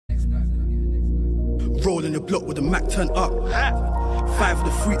rolling the block with the Mac turned up. 5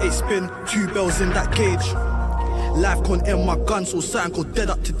 with the 3-8 spin, 2 bells in that gauge. Life can't end my gun, so something go dead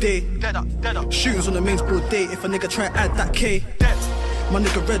up today. Shootings on the mains broad day, if a nigga try to add that K. My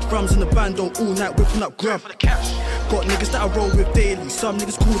nigga red drums in the band, all night whipping up grub. Got niggas that I roll with daily, some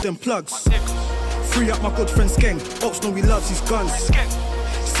niggas call them plugs. Free up my good friend's gang, Ops know he loves his guns.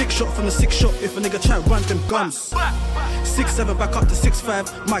 6 shot from the 6 shot, if a nigga try to run them guns. 6-7 back up to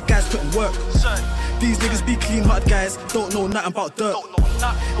 6-5, my guys putting work. These niggas be clean-hearted guys, don't know nothing about dirt.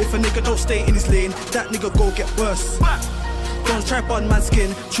 If a nigga don't stay in his lane, that nigga go get worse. Don't try bun man's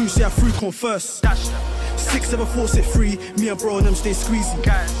skin, true say I through come first. 6-7 force it free, me and bro and them stay squeezy.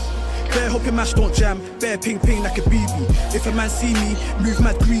 Bear hope your mash don't jam, bear ping ping like a BB. If a man see me, move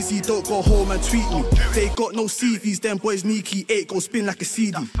mad greasy, don't go home and tweet me. They got no CVs, them boys sneaky, 8 go spin like a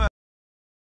CD.